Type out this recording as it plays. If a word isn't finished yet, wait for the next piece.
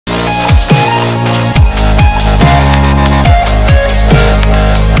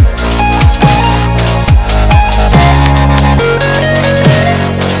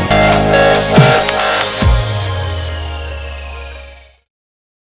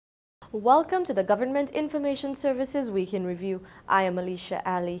Welcome to the Government Information Services Week in Review. I am Lucia.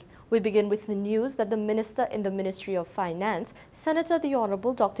 We begin with the news that the Minister in the Ministry of Finance, Senator the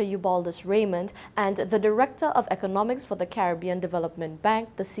Honorable Dr. Eubaldus Raymond, and the Director of Economics for the Caribbean Development Bank,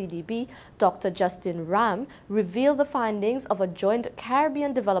 the CDB, Dr. Justin Ram, revealed the findings of a joint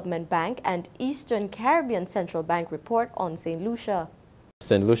Caribbean Development Bank and Eastern Caribbean Central Bank report on St. Lucia.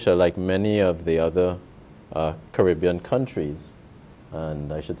 St. Lucia, like many of the other Caribbean countries,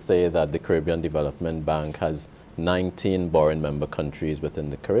 and I should say that the Caribbean Development Bank has 19 borrowing member countries within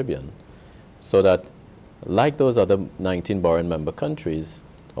the Caribbean. So that, like those other 19 borrowing member countries,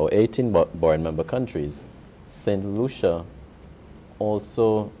 or 18 borrowing member countries, St. Lucia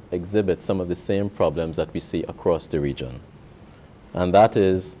also exhibits some of the same problems that we see across the region. And that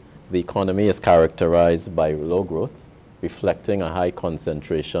is, the economy is characterized by low growth, reflecting a high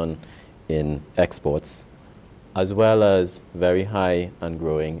concentration in exports, as well as very high and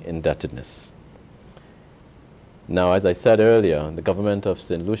growing indebtedness. Now, as I said earlier, the government of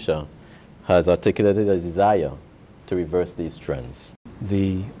St. Lucia has articulated a desire to reverse these trends.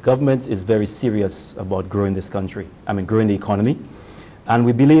 The government is very serious about growing this country, growing the economy. And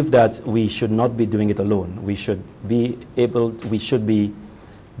we believe that we should not be doing it alone. We should be in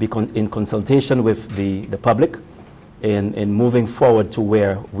consultation with the public in moving forward to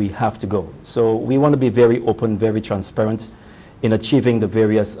where we have to go. So we want to be very open, very transparent in achieving the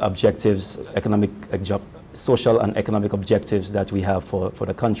various objectives, social and economic objectives that we have for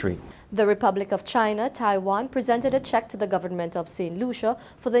the country. The Republic of China, Taiwan, presented a check to the government of St. Lucia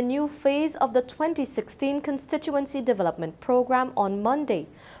for the new phase of the 2016 Constituency Development Program on Monday.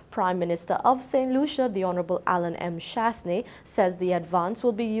 Prime Minister of St. Lucia, the Honorable Alan M. Chasney, says the advance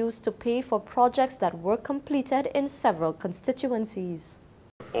will be used to pay for projects that were completed in several constituencies.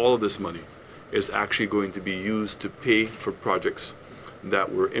 All of this money is actually going to be used to pay for projects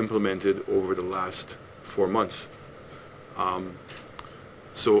that were implemented over the last 4 months.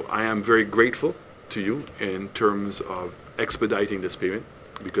 So I am very grateful to you in terms of expediting this payment,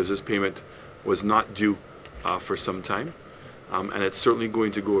 because this payment was not due for some time. And it's certainly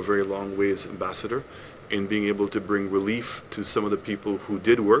going to go a very long ways, Ambassador, in being able to bring relief to some of the people who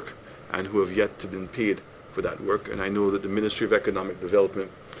did work and who have yet to be paid for that work. And I know that the Ministry of Economic Development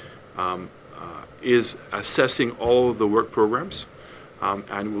is assessing all of the work programs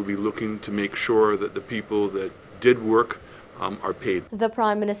and will be looking to make sure that the people that did work are paid. The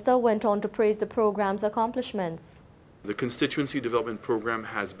Prime Minister went on to praise the program's accomplishments. The Constituency Development Program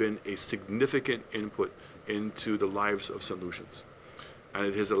has been a significant input into the lives of St. Lucians. And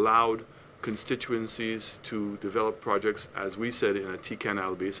it has allowed constituencies to develop projects, as we said, in a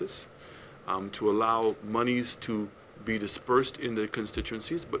T-canal basis, to allow monies to be dispersed in the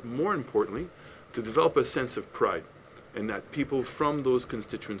constituencies, but more importantly, to develop a sense of pride in that people from those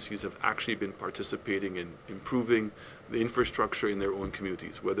constituencies have actually been participating in improving the infrastructure in their own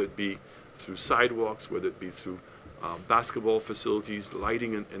communities, whether it be through sidewalks, whether it be through basketball facilities,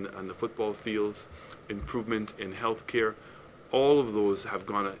 lighting in the football fields, improvement in health care. All of those have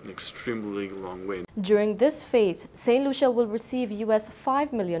gone an extremely long way. During this phase, St. Lucia will receive US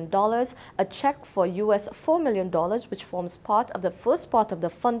 $5 million, a check for US $4 million, which forms part of the first part of the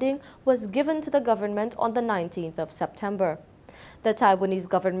funding, was given to the government on the 19th of September. The Taiwanese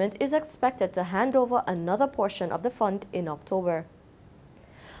government is expected to hand over another portion of the fund in October.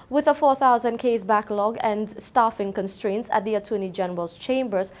 With a 4,000 case backlog and staffing constraints at the Attorney General's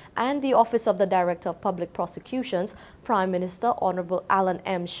chambers and the Office of the Director of Public Prosecutions, Prime Minister Honorable Alan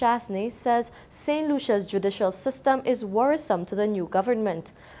M. Chasney says St. Lucia's judicial system is worrisome to the new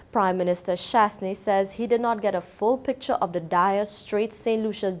government. Prime Minister Chasney says he did not get a full picture of the dire straits St.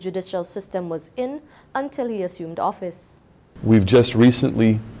 Lucia's judicial system was in until he assumed office. We've just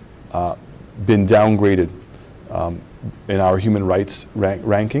recently been downgraded in our human rights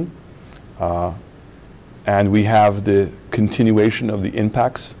ranking, and we have the continuation of the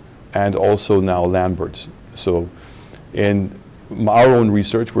impacts and also now Lambert's. So in our own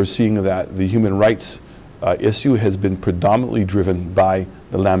research, we're seeing that the human rights issue has been predominantly driven by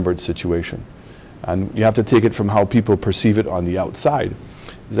the Lambert situation. And you have to take it from how people perceive it on the outside,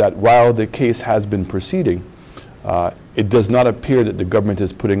 is that while the case has been proceeding, it does not appear that the government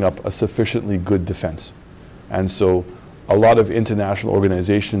is putting up a sufficiently good defense. And so a lot of international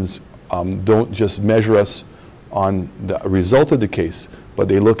organizations don't just measure us on the result of the case, but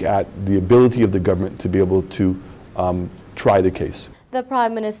they look at the ability of the government to be able to try the case. The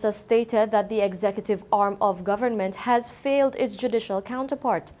Prime Minister stated that the executive arm of government has failed its judicial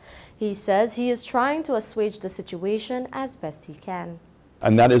counterpart. He says he is trying to assuage the situation as best he can.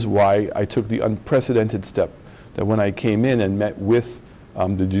 And that is why I took the unprecedented step that when I came in and met with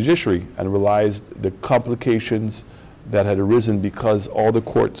the judiciary and realized the complications that had arisen because all the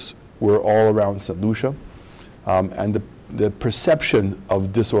courts were all around St. Lucia, and the perception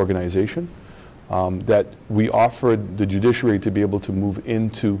of disorganization, that we offered the judiciary to be able to move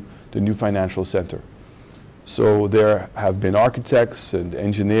into the new financial center. So there have been architects and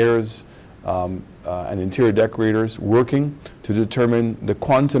engineers and interior decorators working to determine the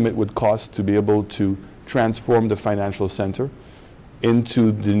quantum it would cost to be able to transform the financial center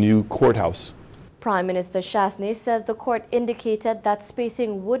into the new courthouse. Prime Minister Chasney says the court indicated that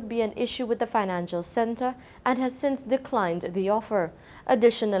spacing would be an issue with the financial center and has since declined the offer.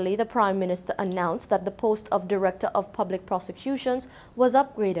 Additionally, the Prime Minister announced that the post of Director of Public Prosecutions was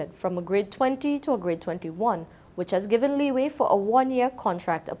upgraded from a grade 20 to a grade 21, which has given leeway for a one-year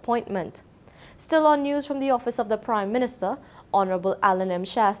contract appointment. Still on news from the office of the Prime Minister, Honorable Alan M.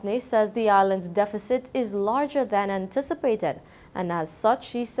 Chasney says the island's deficit is larger than anticipated, and as such,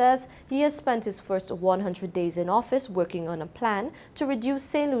 he says he has spent his first 100 days in office working on a plan to reduce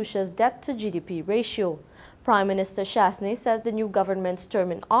St. Lucia's debt to GDP ratio. Prime Minister Chasney says the new government's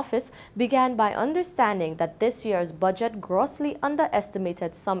term in office began by understanding that this year's budget grossly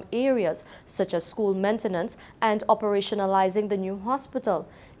underestimated some areas, such as school maintenance and operationalizing the new hospital.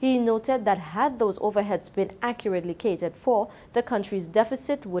 He noted that had those overheads been accurately catered for, the country's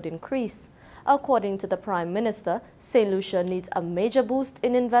deficit would increase. According to the Prime Minister, St. Lucia needs a major boost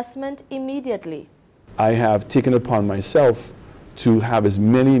in investment immediately. I have taken upon myself to have as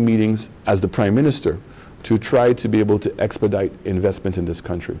many meetings as the Prime Minister to try to be able to expedite investment in this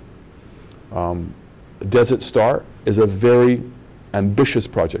country. Desert Star is a very ambitious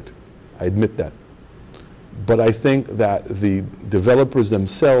project, I admit that. But I think that the developers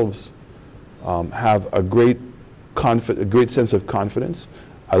themselves have a great sense of confidence.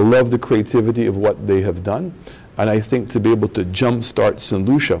 I love the creativity of what they have done, and I think to be able to jumpstart St.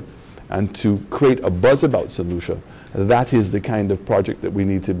 Lucia and to create a buzz about St. Lucia, that is the kind of project that we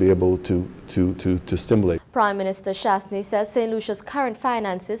need to be able to stimulate. Prime Minister Chasney says St. Lucia's current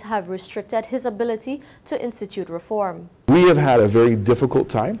finances have restricted his ability to institute reform. We have had a very difficult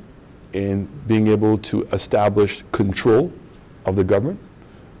time in being able to establish control of the government.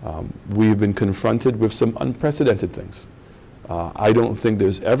 We've been confronted with some unprecedented things. I don't think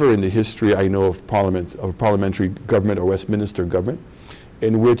there's ever in the history I know of parliamentary government or Westminster government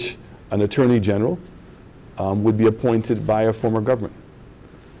in which an Attorney General would be appointed by a former government.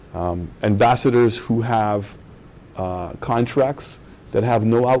 Ambassadors who have contracts that have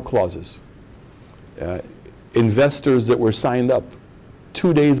no out clauses. Investors that were signed up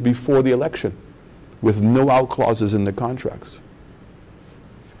 2 days before the election with no out clauses in the contracts.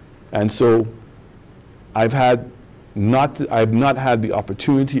 And so I've not had the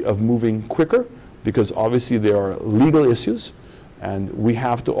opportunity of moving quicker because obviously there are legal issues and we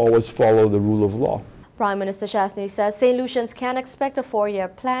have to always follow the rule of law. Prime Minister Chasney says St. Lucians can expect a 4-year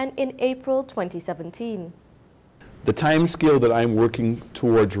plan in April 2017. The time scale that I'm working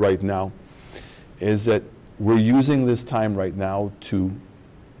towards right now is that we're using this time right now to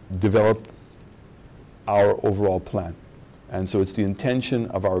develop our overall plan. And so it's the intention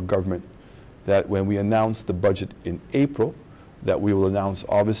of our government that when we announce the budget in April, that we will announce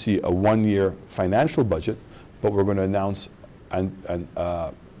obviously a 1-year financial budget, but we're going to announce and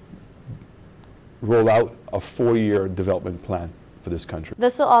roll out a 4-year development plan for this country. The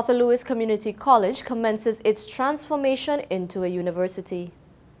Sir Arthur Lewis Community College commences its transformation into a university.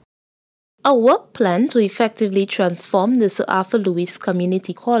 A work plan to effectively transform the Sir Arthur Lewis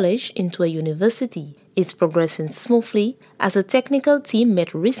Community College into a university is progressing smoothly as a technical team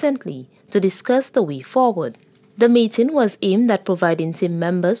met recently to discuss the way forward. The meeting was aimed at providing team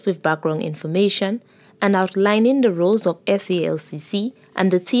members with background information and outlining the roles of SALCC and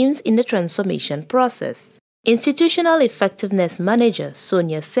the teams in the transformation process. Institutional Effectiveness Manager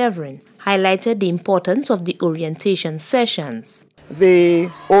Sonia Severin highlighted the importance of the orientation sessions. The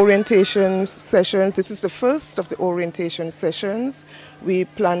orientation sessions, this is the first of the orientation sessions. We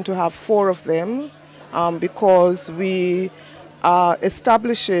plan to have 4 of them because we are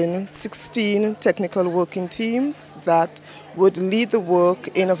establishing 16 technical working teams that would lead the work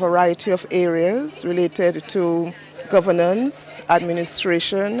in a variety of areas related to governance,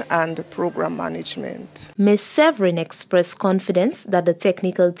 administration, and program management. Ms. Severin expressed confidence that the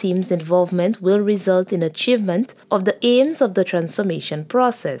technical team's involvement will result in achievement of the aims of the transformation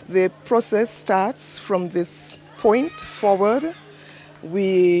process. The process starts from this point forward.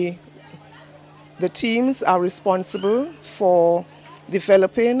 The teams are responsible for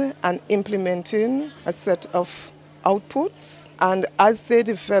developing and implementing a set of outputs, and as they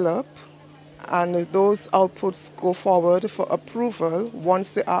develop and those outputs go forward for approval.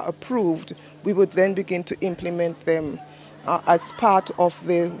 Once they are approved, we would then begin to implement them as part of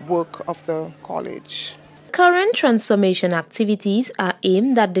the work of the college. Current transformation activities are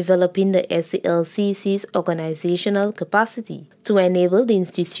aimed at developing the SALCC's organizational capacity to enable the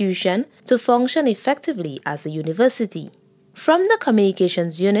institution to function effectively as a university. From the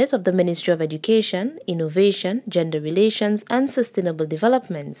Communications Unit of the Ministry of Education, Innovation, Gender Relations and Sustainable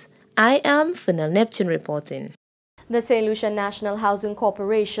Development, I am Fennel Neptune reporting. The St. Lucia National Housing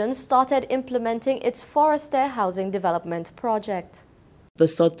Corporation started implementing its Forester Housing Development Project. The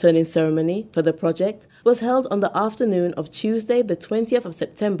sod-turning ceremony for the project was held on the afternoon of Tuesday, the 20th of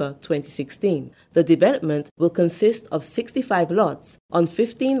September 2016. The development will consist of 65 lots on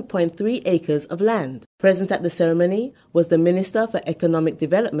 15.3 acres of land. Present at the ceremony was the Minister for Economic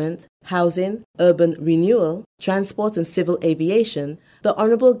Development, Housing, Urban Renewal, Transport and Civil Aviation, the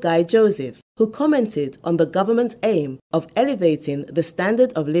Honourable Guy Joseph, who commented on the government's aim of elevating the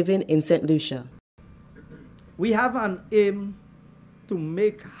standard of living in St. Lucia. We have an aim to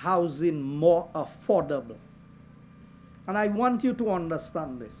make housing more affordable. And I want you to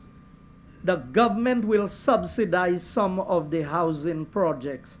understand this. The government will subsidize some of the housing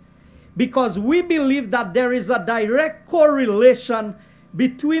projects because we believe that there is a direct correlation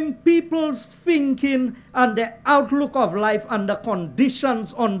between people's thinking and the outlook of life and the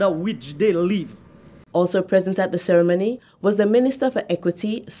conditions under which they live. Also present at the ceremony was the Minister for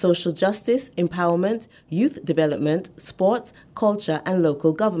Equity, Social Justice, Empowerment, Youth Development, Sports, Culture and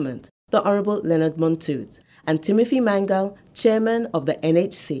Local Government, the Honourable Leonard Montoot, and Timothy Mangal, Chairman of the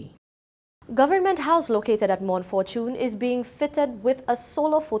NHC. Government House located at Mount Fortune is being fitted with a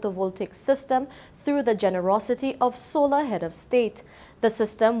solar photovoltaic system through the generosity of Solar Head of State. The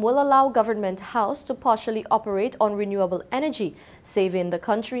system will allow Government House to partially operate on renewable energy, saving the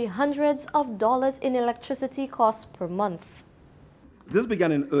country hundreds of dollars in electricity costs per month. This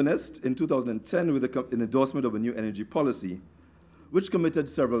began in earnest in 2010 with an endorsement of a new energy policy, which committed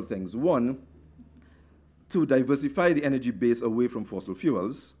several things. One, to diversify the energy base away from fossil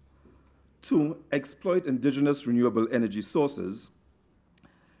fuels. Two, exploit indigenous renewable energy sources,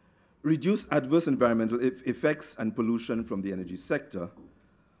 reduce adverse environmental effects and pollution from the energy sector,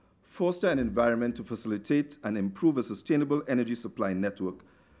 foster an environment to facilitate and improve a sustainable energy supply network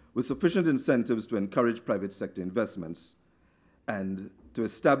with sufficient incentives to encourage private sector investments, and to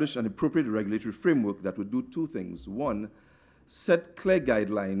establish an appropriate regulatory framework that would do two things. One, set clear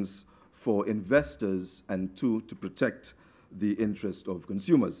guidelines for investors, and two, to protect the interest of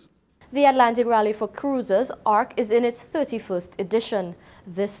consumers. The Atlantic Rally for Cruisers, ARC, is in its 31st edition.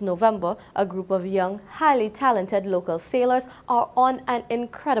 This November, a group of young, highly talented local sailors are on an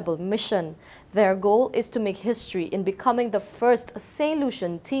incredible mission. Their goal is to make history in becoming the first St.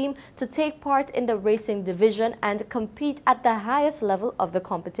 Lucian team to take part in the racing division and compete at the highest level of the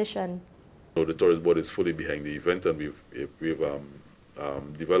competition. The Tourist Board is fully behind the event, and we've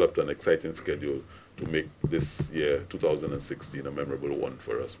developed an exciting schedule to make this year, 2016, a memorable one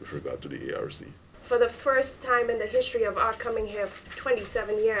for us with regard to the ARC. For the first time in the history of our coming here for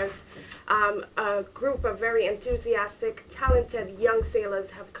 27 years, a group of very enthusiastic, talented young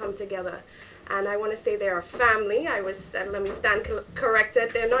sailors have come together. And I want to say they're a family. Let me stand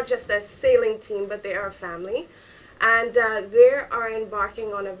corrected. They're not just a sailing team, but they are a family. And they are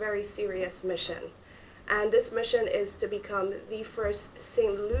embarking on a very serious mission. And this mission is to become the first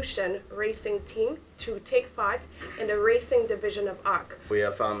St. Lucian racing team to take part in the racing division of ARC. We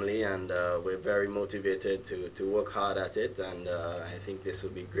are family, and we're very motivated to work hard at it, and I think this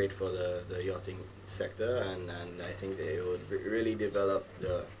would be great for the yachting sector, and I think they would really develop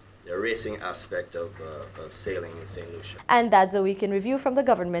the racing aspect of sailing in St. Lucia. And that's a Week in Review from the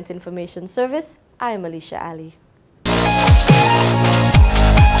Government Information Service. I am Lucia Ali.